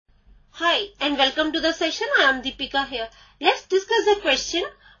Hi and welcome to the session. I am Deepika here. Let's discuss the question.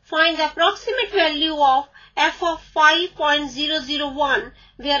 Find the approximate value of f of 5.001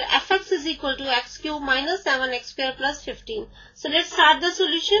 where fx is equal to x cube minus 7x square plus 15. So let's start the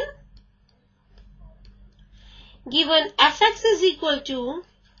solution. Given fx is equal to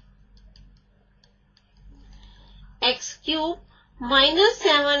x cube minus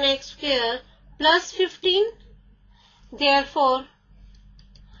 7x square plus 15. Therefore,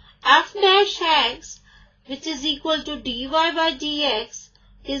 f dash x, which is equal to dy by dx,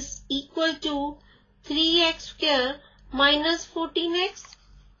 is equal to 3x square minus 14x.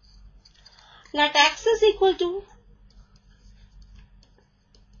 Let x is equal to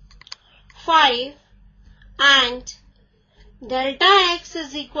 5 and delta x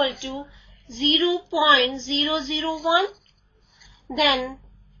is equal to 0.001. Then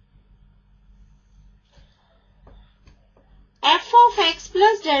f of x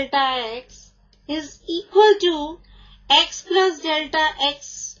plus delta x is equal to x plus delta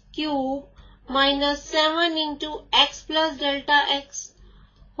x cube minus 7 into x plus delta x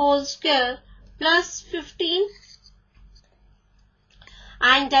whole square plus 15,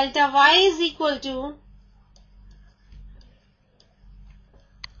 and delta y is equal to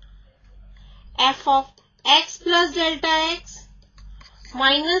f of x plus delta x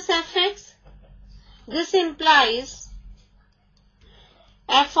minus fx. This implies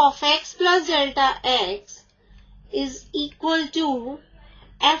f of x plus delta x is equal to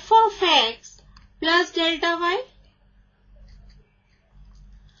f of x plus delta y.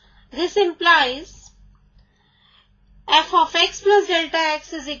 This implies f of x plus delta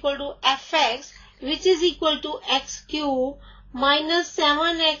x is equal to fx, which is equal to x cube minus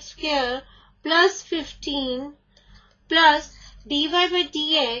 7x square plus 15 plus dy by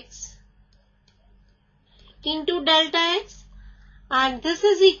dx into delta x, and this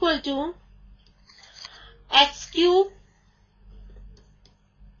is equal to x cube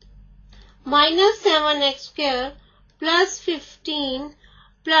minus 7x square plus 15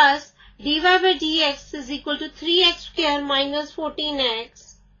 plus dy by dx is equal to 3x square minus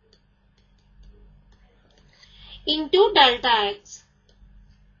 14x into delta x.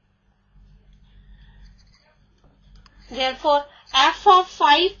 Therefore, f of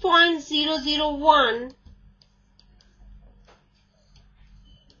 5.001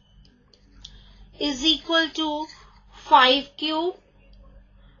 is equal to 5 cube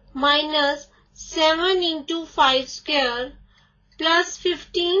minus 7 into 5 square plus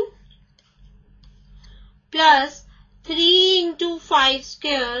 15 plus 3 into 5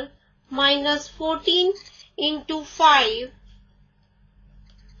 square minus 14 into 5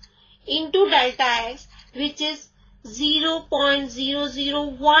 into delta x, which is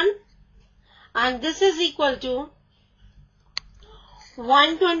 0.001, and this is equal to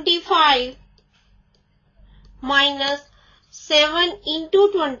 125 minus 7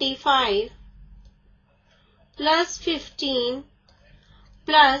 into 25 plus 15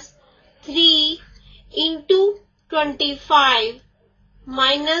 plus 3 into 25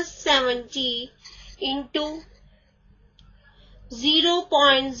 minus 70 into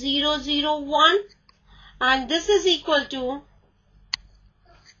 0.001, and this is equal to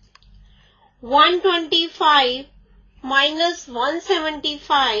 125 minus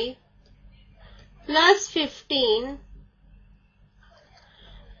 175 plus 15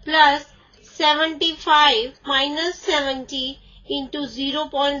 plus 75 minus 70 into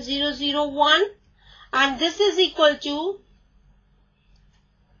 0.001, and this is equal to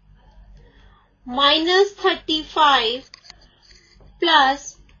minus 35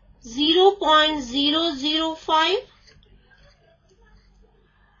 plus 0.005.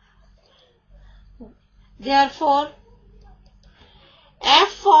 Therefore,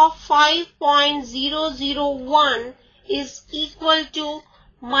 f of 5.001 is equal to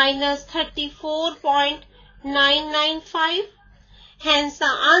minus 34.995. Hence, the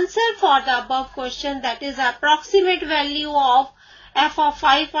answer for the above question, that is approximate value of f of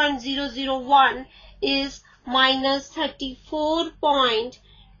 5.001, is minus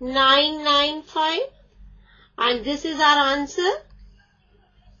 34.995, and this is our answer.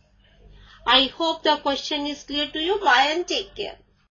 I hope the question is clear to you. Bye and take care.